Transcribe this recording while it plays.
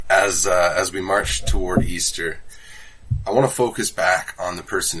as we march toward Easter, I want to focus back on the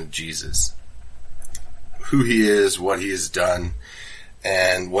person of Jesus, who he is, what he has done,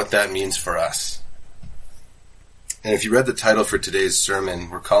 and what that means for us. And if you read the title for today's sermon,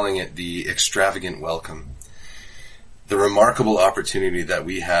 we're calling it the Extravagant Welcome, the remarkable opportunity that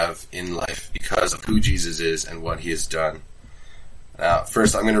we have in life because of who Jesus is and what he has done. Now,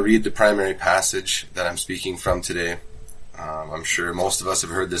 first, I'm going to read the primary passage that I'm speaking from today. I'm sure most of us have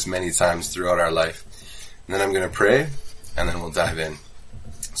heard this many times throughout our life. And then I'm going to pray, and then we'll dive in.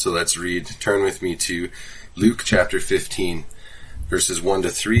 So let's read. Turn with me to Luke chapter 15, verses 1 to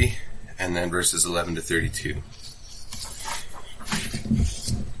 3, and then verses 11 to 32.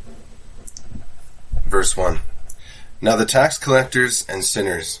 Verse 1. Now the tax collectors and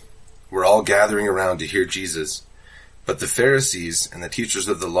sinners were all gathering around to hear Jesus. But the Pharisees and the teachers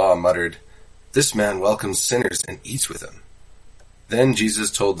of the law muttered, "This man welcomes sinners and eats with them." Then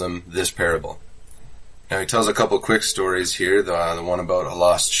Jesus told them this parable. Now he tells a couple quick stories here, the one about a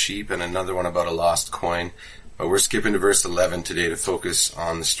lost sheep and another one about a lost coin. But we're skipping to verse 11 today to focus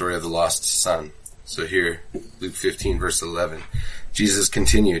on the story of the lost son. So here, Luke 15, verse 11, Jesus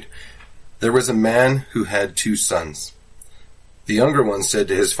continued, "There was a man who had 2 sons. The younger one said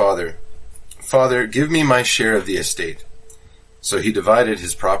to his father, 'Father, give me my share of the estate.' So he divided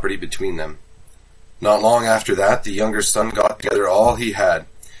his property between them. Not long after that, the younger son got together all he had,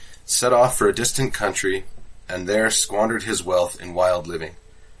 set off for a distant country, and there squandered his wealth in wild living.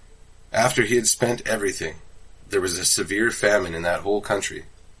 After he had spent everything, there was a severe famine in that whole country,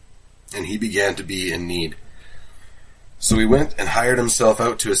 and he began to be in need. So he went and hired himself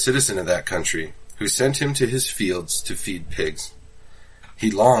out to a citizen of that country, who sent him to his fields to feed pigs.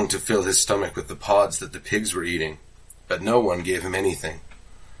 He longed to fill his stomach with the pods that the pigs were eating, but no one gave him anything.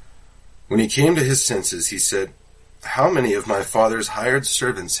 When he came to his senses, he said, 'How many of my father's hired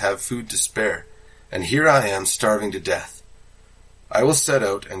servants have food to spare, and here I am starving to death? I will set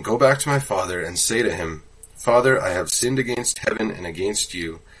out and go back to my father and say to him, Father, I have sinned against heaven and against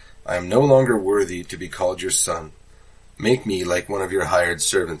you. I am no longer worthy to be called your son. Make me like one of your hired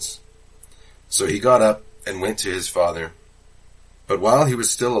servants.' So he got up and went to his father. But while he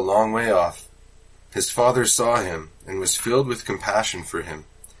was still a long way off, his father saw him and was filled with compassion for him.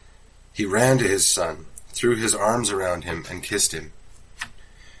 He ran to his son, threw his arms around him, and kissed him.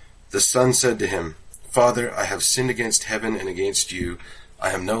 The son said to him, 'Father, I have sinned against heaven and against you.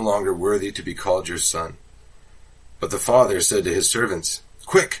 I am no longer worthy to be called your son.' But the father said to his servants,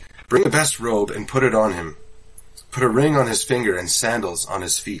 'Quick, bring the best robe and put it on him. Put a ring on his finger and sandals on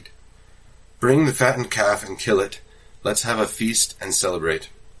his feet. Bring the fattened calf and kill it. Let's have a feast and celebrate.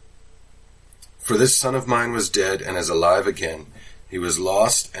 For this son of mine was dead and is alive again. He was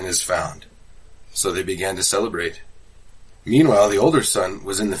lost and is found.' So they began to celebrate. Meanwhile, the older son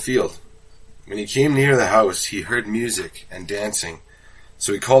was in the field. When he came near the house, he heard music and dancing.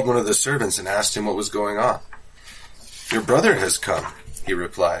 So he called one of the servants and asked him what was going on. 'Your brother has come,' he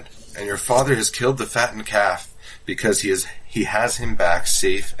replied, 'and your father has killed the fattened calf because he has him back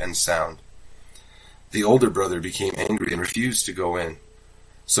safe and sound.' The older brother became angry and refused to go in.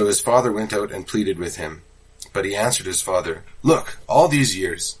 So his father went out and pleaded with him. But he answered his father, 'Look, all these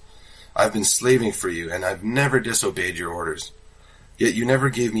years I've been slaving for you, and I've never disobeyed your orders. Yet you never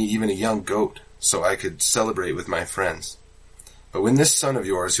gave me even a young goat, so I could celebrate with my friends. But when this son of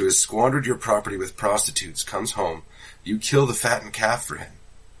yours, who has squandered your property with prostitutes, comes home, you kill the fattened calf for him.'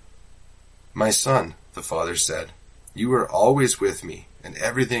 'My son,' the father said, 'you were always with me, and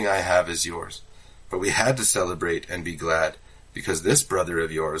everything I have is yours. But we had to celebrate and be glad, because this brother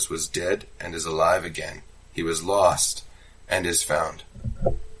of yours was dead and is alive again. He was lost and is found.'"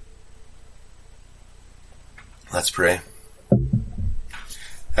 Let's pray.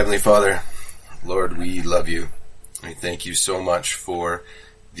 Heavenly Father, Lord, we love you. We thank you so much for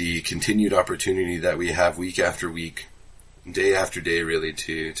the continued opportunity that we have week after week, day after day, really,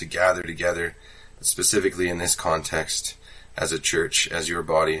 to gather together, specifically in this context, as a church, as your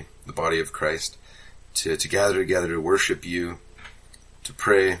body, the body of Christ, to gather together to worship you, to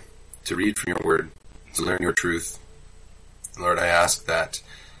pray, to read from your word, to learn your truth. Lord, I ask that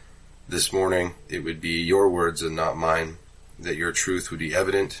this morning it would be your words and not mine, that your truth would be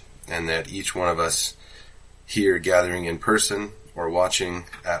evident, and that each one of us here gathering in person or watching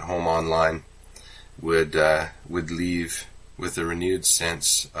at home online would leave with a renewed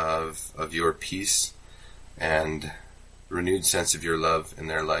sense of your peace and renewed sense of your love in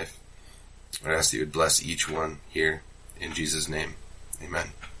their life. I ask that you would bless each one here in Jesus' name.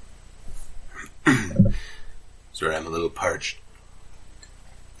 Amen. Sorry, I'm a little parched.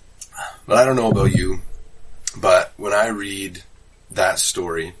 But I don't know about you, but when I read that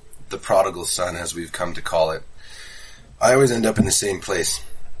story the prodigal son, as we've come to call it, I always end up in the same place.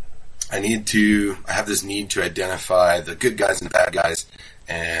 I have this need to identify the good guys and the bad guys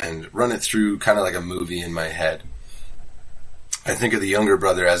and run it through kind of like a movie in my head. I think of the younger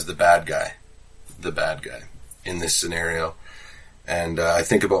brother as the bad guy in this scenario. And I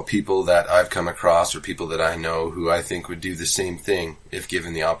think about people that I've come across or people that I know who I think would do the same thing if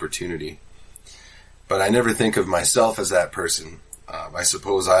given the opportunity. But I never think of myself as that person. I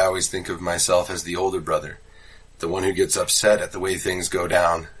suppose I always think of myself as the older brother, the one who gets upset at the way things go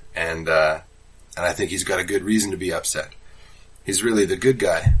down. And I think he's got a good reason to be upset. He's really the good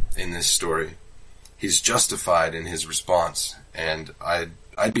guy in this story. He's justified in his response. And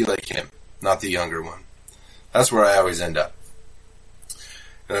I'd be like him, not the younger one. That's where I always end up.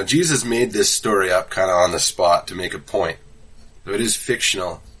 Now, Jesus made this story up kind of on the spot to make a point. So it is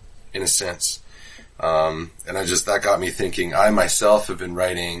fictional in a sense. And that got me thinking, I myself have been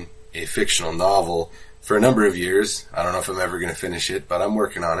writing a fictional novel for a number of years. I don't know if I'm ever going to finish it, but I'm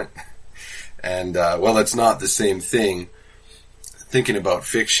working on it. And, well, it's not the same thing. Thinking about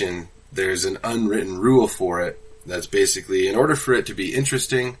fiction, there's an unwritten rule for it that's basically, in order for it to be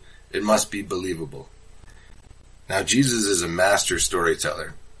interesting, it must be believable. Now, Jesus is a master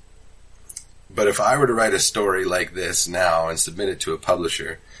storyteller. But if I were to write a story like this now and submit it to a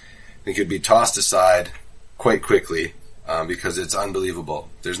publisher, it could be tossed aside quite quickly because it's unbelievable.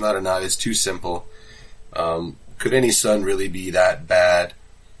 There's not enough. It's too simple. Could any son really be that bad?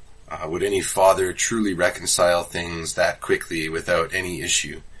 Would any father truly reconcile things that quickly without any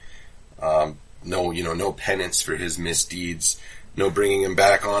issue? No penance for his misdeeds. No bringing him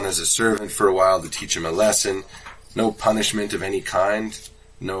back on as a servant for a while to teach him a lesson. No punishment of any kind.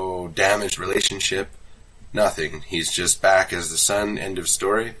 No damaged relationship. Nothing. He's just back as the son. End of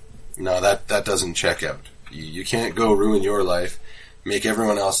story. No, that doesn't check out. You can't go ruin your life, make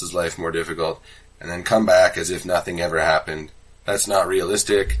everyone else's life more difficult, and then come back as if nothing ever happened. That's not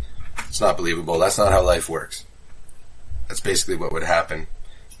realistic. It's not believable. That's not how life works. That's basically what would happen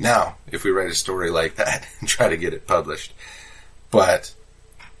now if we write a story like that and try to get it published. But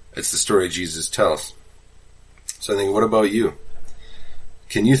it's the story Jesus tells. So I think, what about you?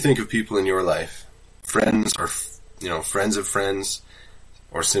 Can you think of people in your life, friends or, friends of friends,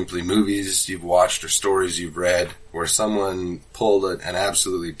 or simply movies you've watched or stories you've read where someone pulled an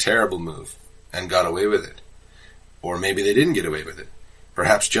absolutely terrible move and got away with it? Or maybe they didn't get away with it.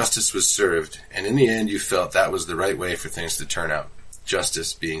 Perhaps justice was served, and in the end you felt that was the right way for things to turn out.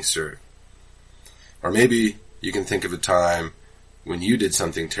 Justice being served. Or maybe you can think of a time when you did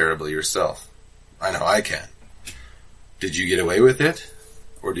something terrible yourself. I know I can. Did you get away with it?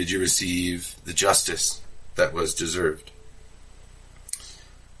 Or did you receive the justice that was deserved?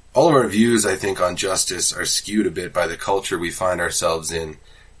 All of our views, I think, on justice are skewed a bit by the culture we find ourselves in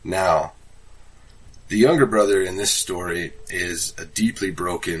now. The younger brother in this story is a deeply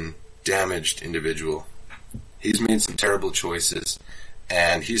broken, damaged individual. He's made some terrible choices,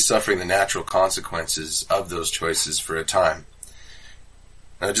 and he's suffering the natural consequences of those choices for a time.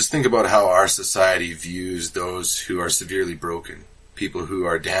 Now just think about how our society views those who are severely broken, people who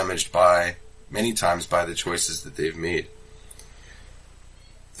are damaged many times by the choices that they've made.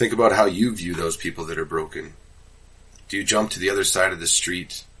 Think about how you view those people that are broken. Do you jump to the other side of the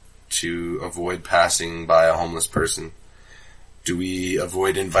street to avoid passing by a homeless person? Do we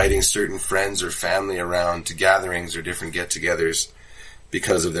avoid inviting certain friends or family around to gatherings or different get-togethers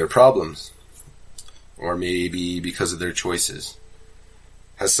because of their problems? Or maybe because of their choices?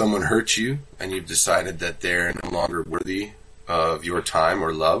 Has someone hurt you and you've decided that they're no longer worthy of your time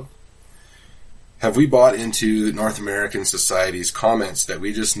or love? Have we bought into North American society's comments that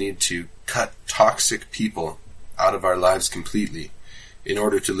we just need to cut toxic people out of our lives completely in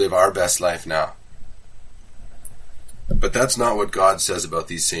order to live our best life now? But that's not what God says about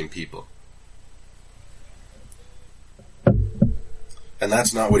these same people. And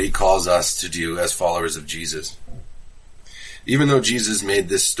that's not what he calls us to do as followers of Jesus. Even though Jesus made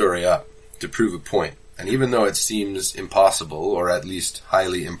this story up to prove a point, and even though it seems impossible, or at least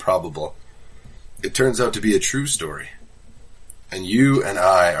highly improbable, it turns out to be a true story. And you and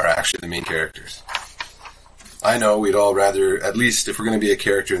I are actually the main characters. I know we'd all rather, at least if we're going to be a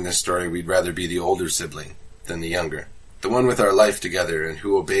character in this story, we'd rather be the older sibling than the younger. The one with our life together and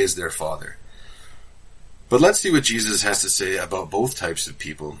who obeys their father. But let's see what Jesus has to say about both types of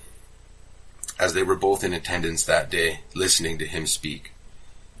people, as they were both in attendance that day, listening to him speak.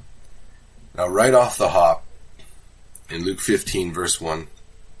 Now, right off the hop, in Luke 15, verse 1,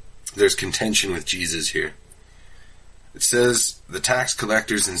 there's contention with Jesus here. It says, the tax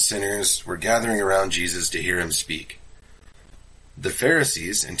collectors and sinners were gathering around Jesus to hear him speak. The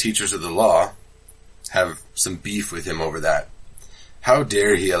Pharisees and teachers of the law have some beef with him over that. How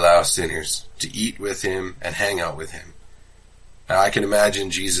dare he allow sinners to eat with him and hang out with him? Now, I can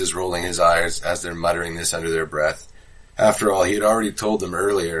imagine Jesus rolling his eyes as they're muttering this under their breath. After all, he had already told them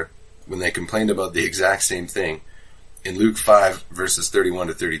earlier when they complained about the exact same thing in Luke 5 verses 31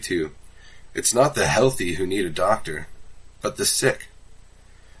 to 32. It's not the healthy who need a doctor, but the sick.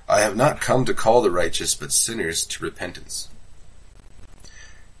 I have not come to call the righteous, but sinners to repentance.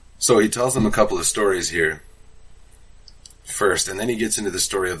 So he tells them a couple of stories here first, and then he gets into the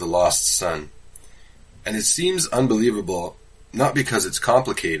story of the lost son. And it seems unbelievable, not because it's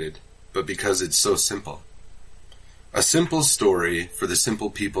complicated, but because it's so simple. A simple story for the simple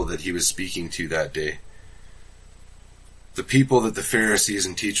people that he was speaking to that day. The people that the Pharisees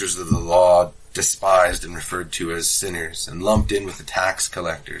and teachers of the law despised and referred to as sinners and lumped in with the tax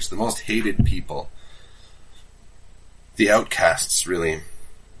collectors, the most hated people. The outcasts, really.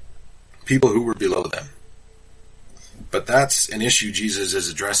 People who were below them. But that's an issue Jesus is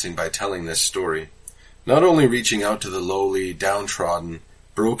addressing by telling this story. Not only reaching out to the lowly, downtrodden,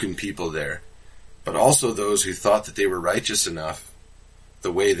 broken people there, but also those who thought that they were righteous enough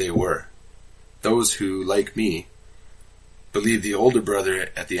the way they were. Those who, like me, believe the older brother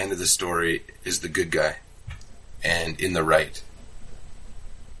at the end of the story is the good guy and in the right.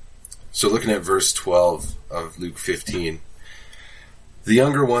 So looking at verse 12 of Luke 15, the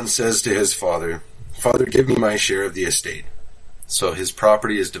younger one says to his father, "Father, give me my share of the estate." So his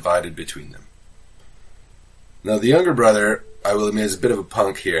property is divided between them. Now the younger brother, I will admit, is a bit of a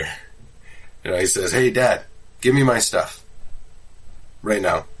punk here. He says, "Hey Dad, give me my stuff right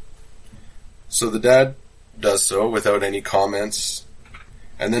now." So the dad does so without any comments,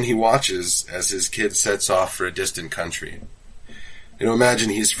 and then he watches as his kid sets off for a distant country. Imagine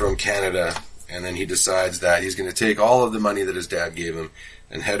he's from Canada, and then he decides that he's going to take all of the money that his dad gave him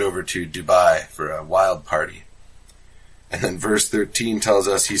and head over to Dubai for a wild party. And then verse 13 tells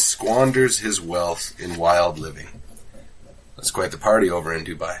us he squanders his wealth in wild living. That's quite the party over in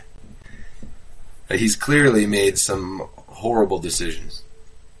Dubai. He's clearly made some horrible decisions.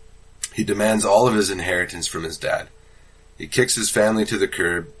 He demands all of his inheritance from his dad. He kicks his family to the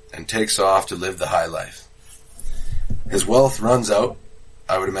curb and takes off to live the high life. His wealth runs out,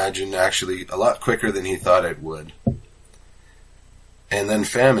 I would imagine, actually a lot quicker than he thought it would. And then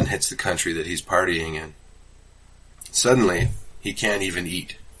famine hits the country that he's partying in. Suddenly, he can't even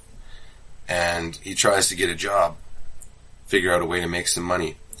eat. And he tries to get a job, figure out a way to make some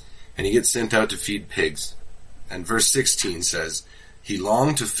money. And he gets sent out to feed pigs. And verse 16 says, he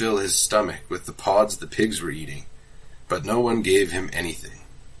longed to fill his stomach with the pods the pigs were eating, but no one gave him anything.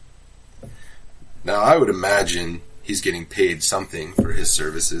 Now, I would imagine he's getting paid something for his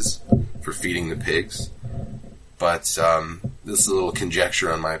services, for feeding the pigs. But this is a little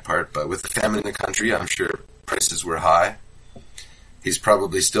conjecture on my part, but with the famine in the country, I'm sure prices were high. He's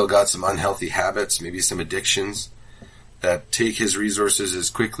probably still got some unhealthy habits, maybe some addictions, that take his resources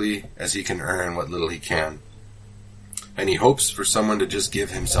as quickly as he can earn what little he can. And he hopes for someone to just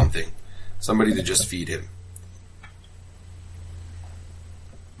give him something, somebody to just feed him.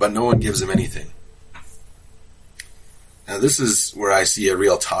 But no one gives him anything. Now this is where I see a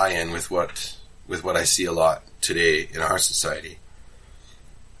real tie-in with what I see a lot today in our society.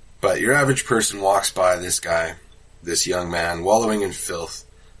 But your average person walks by this guy, this young man, wallowing in filth,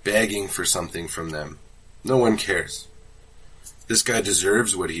 begging for something from them. No one cares. This guy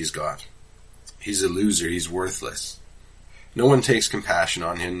deserves what he's got. He's a loser. He's worthless. No one takes compassion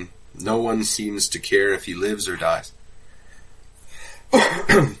on him. No one seems to care if he lives or dies.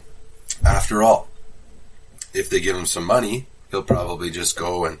 After all, if they give him some money, he'll probably just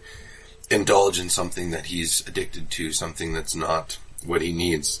go and indulge in something that he's addicted to, something that's not what he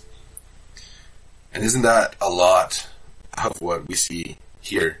needs. And isn't that a lot of what we see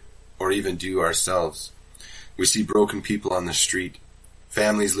here, or even do ourselves? We see broken people on the street,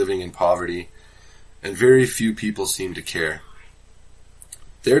 families living in poverty, and very few people seem to care.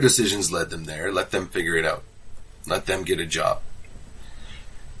 Their decisions led them there. Let them figure it out. Let them get a job.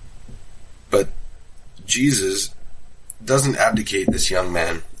 But Jesus doesn't abdicate this young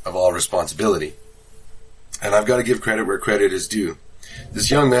man of all responsibility. And I've got to give credit where credit is due. This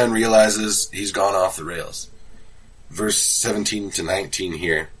young man realizes he's gone off the rails. Verse 17 to 19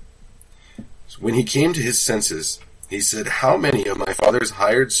 here. When he came to his senses, he said, "How many of my father's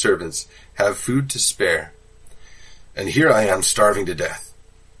hired servants have food to spare? And here I am starving to death.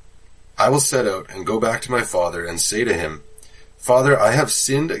 I will set out and go back to my father and say to him, 'Father, I have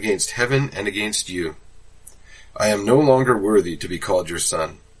sinned against heaven and against you. I am no longer worthy to be called your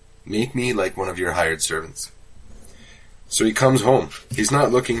son. Make me like one of your hired servants.' So he comes home. He's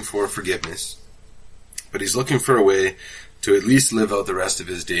not looking for forgiveness, but he's looking for a way to at least live out the rest of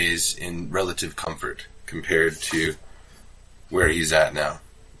his days in relative comfort compared to where he's at now.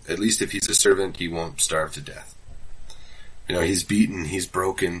 At least if he's a servant, he won't starve to death. You know, he's beaten, he's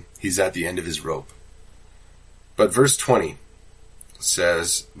broken, he's at the end of his rope. But verse 20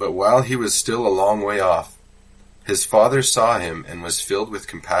 says, "But while he was still a long way off, his father saw him and was filled with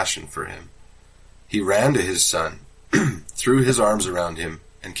compassion for him. He ran to his son, threw his arms around him,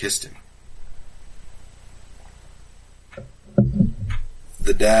 and kissed him."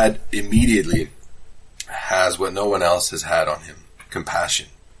 The dad immediately has what no one else has had on him: compassion.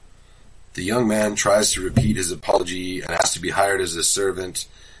 The young man tries to repeat his apology and asks to be hired as a servant,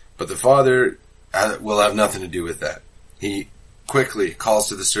 but the father will have nothing to do with that. He quickly calls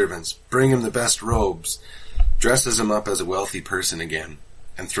to the servants, bring him the best robes, dresses him up as a wealthy person again,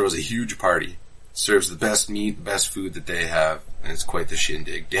 and throws a huge party, serves the best meat, the best food that they have, and it's quite the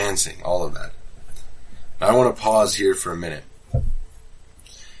shindig, dancing, all of that. Now I want to pause here for a minute.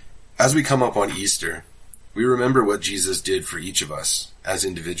 As we come up on Easter, we remember what Jesus did for each of us as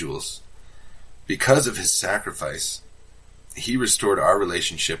individuals. Because of his sacrifice, he restored our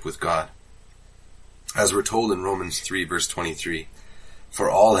relationship with God. As we're told in Romans 3 verse 23, "For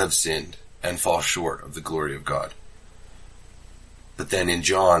all have sinned and fall short of the glory of God." But then in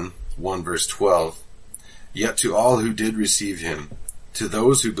John 1 verse 12, "Yet to all who did receive him, to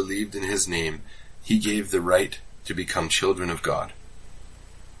those who believed in his name, he gave the right to become children of God."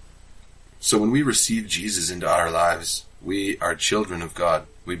 So when we receive Jesus into our lives, we are children of God.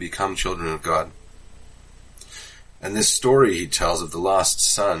 We become children of God. And this story he tells of the lost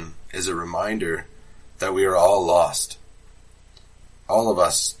son is a reminder that we are all lost. All of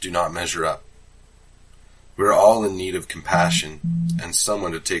us do not measure up. We're all in need of compassion and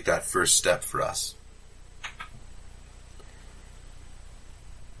someone to take that first step for us.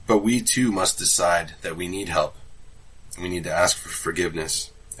 But we too must decide that we need help. We need to ask for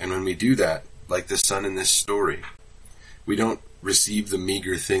forgiveness. And when we do that, like the son in this story, we don't receive the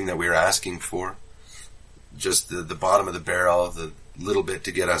meager thing that we're asking for, just the bottom of the barrel, the little bit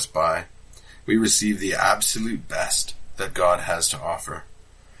to get us by. We receive the absolute best that God has to offer.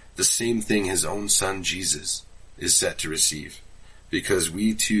 The same thing his own son Jesus is set to receive, because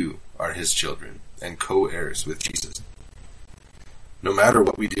we too are his children and co-heirs with Jesus. No matter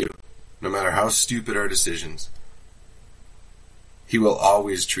what we do, no matter how stupid our decisions, he will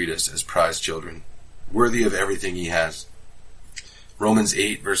always treat us as prized children, worthy of everything he has. Romans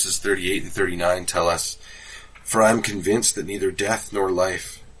 8 verses 38 and 39 tell us, "For I am convinced that neither death nor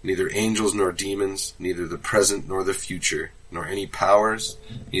life, neither angels nor demons, neither the present nor the future, nor any powers,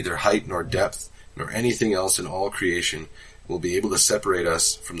 neither height nor depth, nor anything else in all creation will be able to separate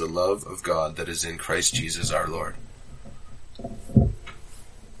us from the love of God that is in Christ Jesus our Lord."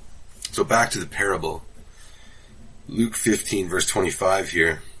 So back to the parable. Luke 15 verse 25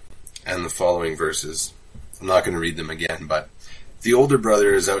 here, and the following verses. I'm not going to read them again, but the older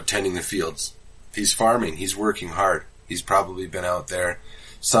brother is out tending the fields. He's farming, he's working hard. He's probably been out there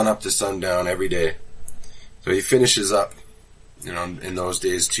sun up to sundown every day. So he finishes up. You know, in those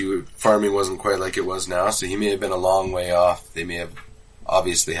days too, farming wasn't quite like it was now, so he may have been a long way off. They may have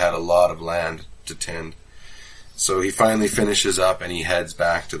obviously had a lot of land to tend. So he finally finishes up and he heads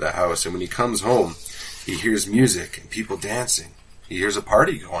back to the house. And when he comes home, he hears music and people dancing. He hears a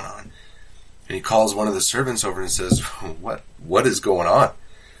party going on. And he calls one of the servants over and says, what is going on?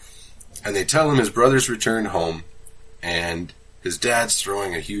 And they tell him his brother's returned home and his dad's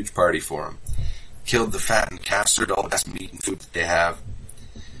throwing a huge party for him. Killed the fattened calf, served all the best meat and food that they have.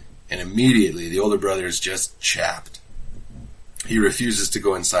 And immediately the older brother is just chapped. He refuses to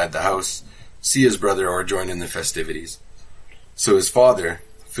go inside the house, see his brother, or join in the festivities. So his father,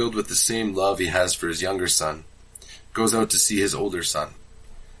 filled with the same love he has for his younger son, goes out to see his older son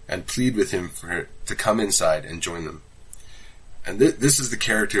and plead with him to come inside and join them. And this is the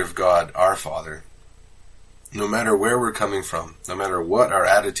character of God, our Father. No matter where we're coming from, no matter what our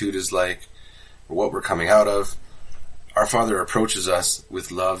attitude is like, or what we're coming out of, our Father approaches us with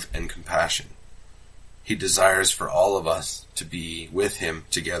love and compassion. He desires for all of us to be with him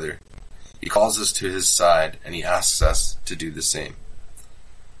together. He calls us to his side and he asks us to do the same.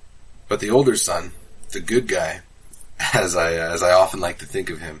 But the older son, the good guy, as I often like to think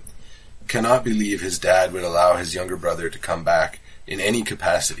of him, cannot believe his dad would allow his younger brother to come back in any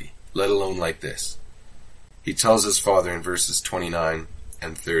capacity, let alone like this. He tells his father in verses 29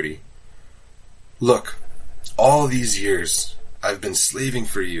 and 30, "Look, all these years I've been slaving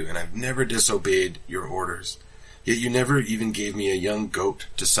for you and I've never disobeyed your orders. Yet you never even gave me a young goat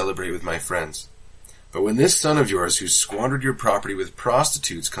to celebrate with my friends. But when this son of yours who squandered your property with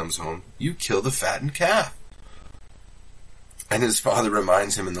prostitutes comes home, you kill the fattened calf." And his father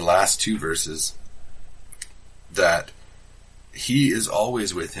reminds him in the last 2 verses that he is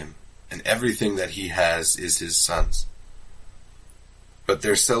always with him, and everything that he has is his son's. But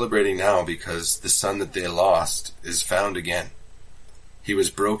they're celebrating now because the son that they lost is found again. He was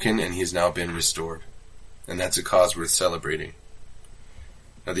broken and he's now been restored. And that's a cause worth celebrating.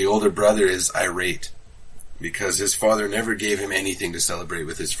 Now the older brother is irate because his father never gave him anything to celebrate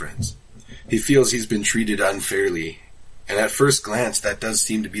with his friends. He feels he's been treated unfairly, and at first glance that does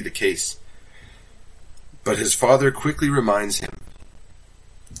seem to be the case. But his father quickly reminds him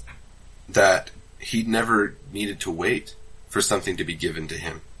that he never needed to wait for something to be given to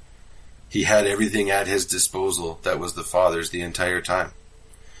him. He had everything at his disposal that was the father's the entire time.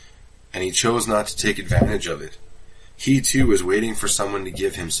 And he chose not to take advantage of it. He too was waiting for someone to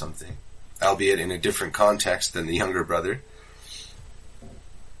give him something, albeit in a different context than the younger brother.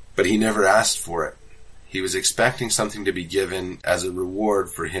 But he never asked for it. He was expecting something to be given as a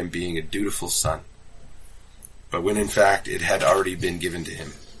reward for him being a dutiful son. But when in fact it had already been given to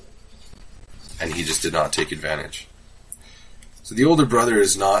him. And he just did not take advantage. So the older brother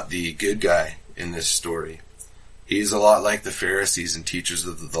is not the good guy in this story. He's a lot like the Pharisees and teachers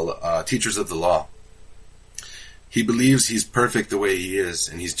of the law. He believes he's perfect the way he is,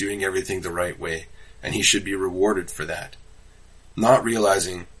 and he's doing everything the right way, and he should be rewarded for that. Not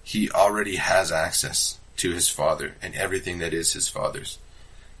realizing he already has access to his father and everything that is his father's,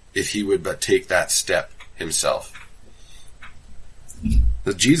 if he would but take that step himself.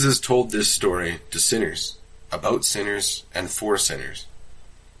 But Jesus told this story to sinners, about sinners and for sinners.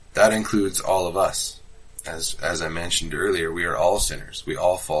 That includes all of us. As I mentioned earlier, we are all sinners. We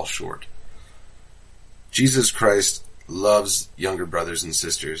all fall short. Jesus Christ loves younger brothers and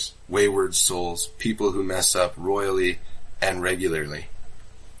sisters, wayward souls, people who mess up royally and regularly.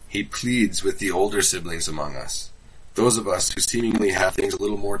 He pleads with the older siblings among us, those of us who seemingly have things a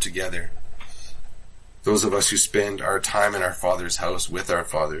little more together, those of us who spend our time in our Father's house with our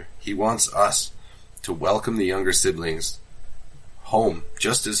Father. He wants us to welcome the younger siblings home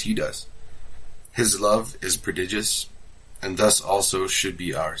just as he does. His love is prodigious, and thus also should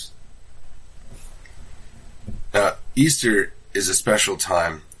be ours. Now, Easter is a special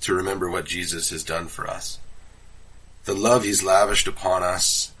time to remember what Jesus has done for us. The love he's lavished upon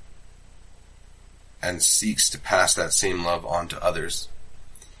us and seeks to pass that same love on to others.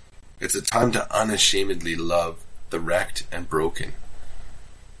 It's a time to unashamedly love the wrecked and broken.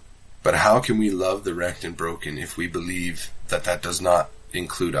 But how can we love the wrecked and broken if we believe that that does not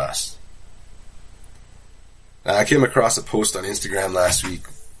include us? Now, I came across a post on Instagram last week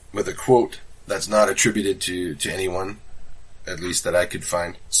with a quote that's not attributed to anyone, at least that I could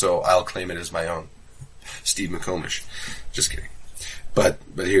find, so I'll claim it as my own. Steve McComish. Just kidding. But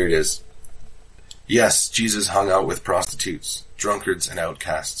here it is. Yes, Jesus hung out with prostitutes, drunkards, and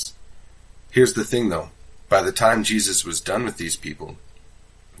outcasts. Here's the thing, though. By the time Jesus was done with these people,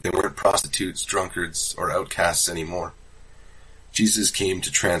 they weren't prostitutes, drunkards, or outcasts anymore. Jesus came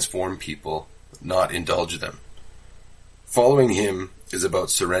to transform people, not indulge them. Following him is about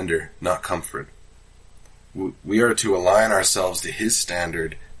surrender, not comfort. We are to align ourselves to his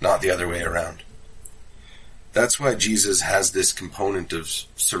standard, not the other way around. That's why Jesus has this component of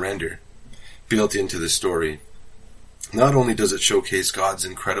surrender built into the story. Not only does it showcase God's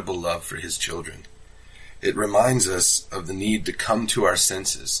incredible love for his children, it reminds us of the need to come to our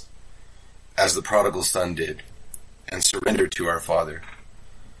senses, as the prodigal son did, and surrender to our Father.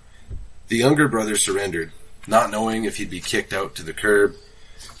 The younger brother surrendered, not knowing if he'd be kicked out to the curb,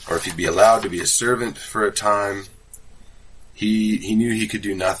 or if he'd be allowed to be a servant for a time. He knew he could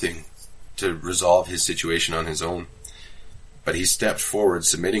do nothing to resolve his situation on his own, but he stepped forward,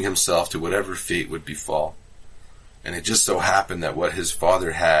 submitting himself to whatever fate would befall. And it just so happened that what his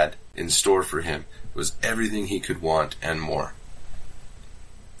father had in store for him was everything he could want and more.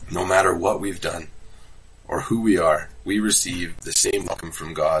 No matter what we've done or who we are, we receive the same welcome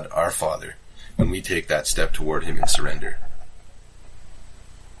from God, our Father, when we take that step toward him in surrender.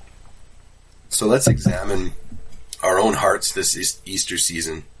 So let's examine our own hearts this Easter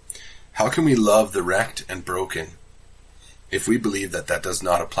season. How can we love the wrecked and broken if we believe that that does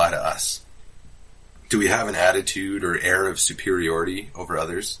not apply to us? Do we have an attitude or air of superiority over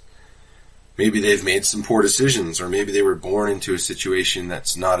others? Maybe they've made some poor decisions, or maybe they were born into a situation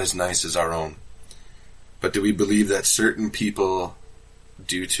that's not as nice as our own. But do we believe that certain people,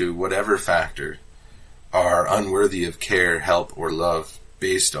 due to whatever factor, are unworthy of care, help, or love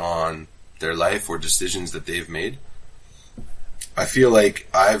based on their life or decisions that they've made? I feel like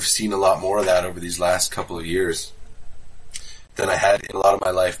I've seen a lot more of that over these last couple of years than I had in a lot of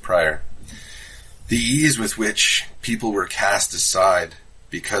my life prior. The ease with which people were cast aside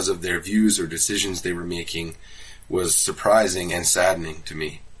because of their views or decisions they were making was surprising and saddening to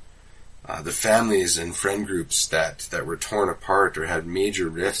me. The families and friend groups that were torn apart or had major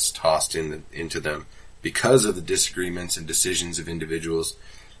rifts tossed into them because of the disagreements and decisions of individuals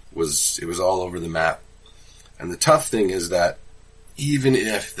was all over the map. And the tough thing is that even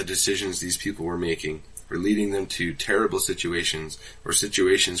if the decisions these people were making were leading them to terrible situations or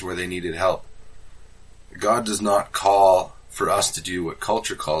situations where they needed help, God does not call for us to do what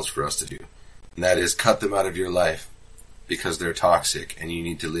culture calls for us to do, and that is cut them out of your life because they're toxic and you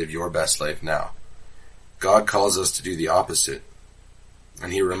need to live your best life now. God calls us to do the opposite,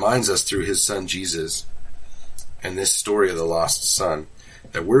 and he reminds us through his son Jesus and this story of the lost son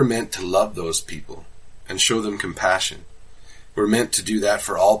that we're meant to love those people and show them compassion. We're meant to do that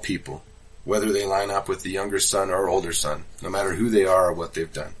for all people, whether they line up with the younger son or older son, no matter who they are or what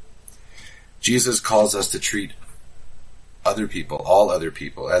they've done. Jesus calls us to treat other people, all other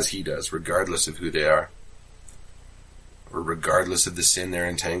people, as he does, regardless of who they are, or regardless of the sin they're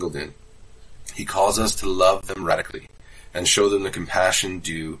entangled in. He calls us to love them radically and show them the compassion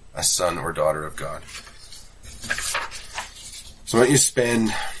due a son or daughter of God. So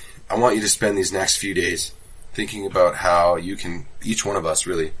I want you to spend these next few days thinking about how you can, each one of us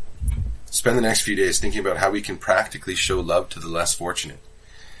really, spend the next few days thinking about how we can practically show love to the less fortunate,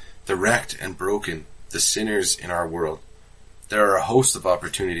 the wrecked and broken, the sinners in our world. There are a host of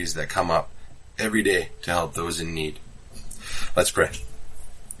opportunities that come up every day to help those in need. Let's pray.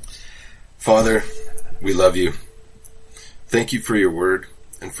 Father, we love you. Thank you for your word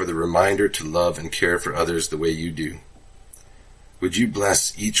and for the reminder to love and care for others the way you do. Would you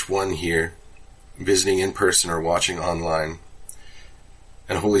bless each one here, visiting in person or watching online?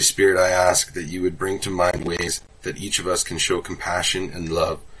 And Holy Spirit, I ask that you would bring to mind ways that each of us can show compassion and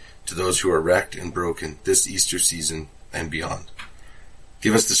love to those who are wrecked and broken this Easter season and beyond.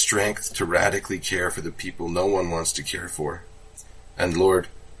 Give us the strength to radically care for the people no one wants to care for. And Lord,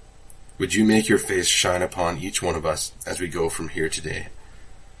 would you make your face shine upon each one of us as we go from here today?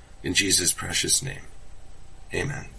 In Jesus' precious name, amen.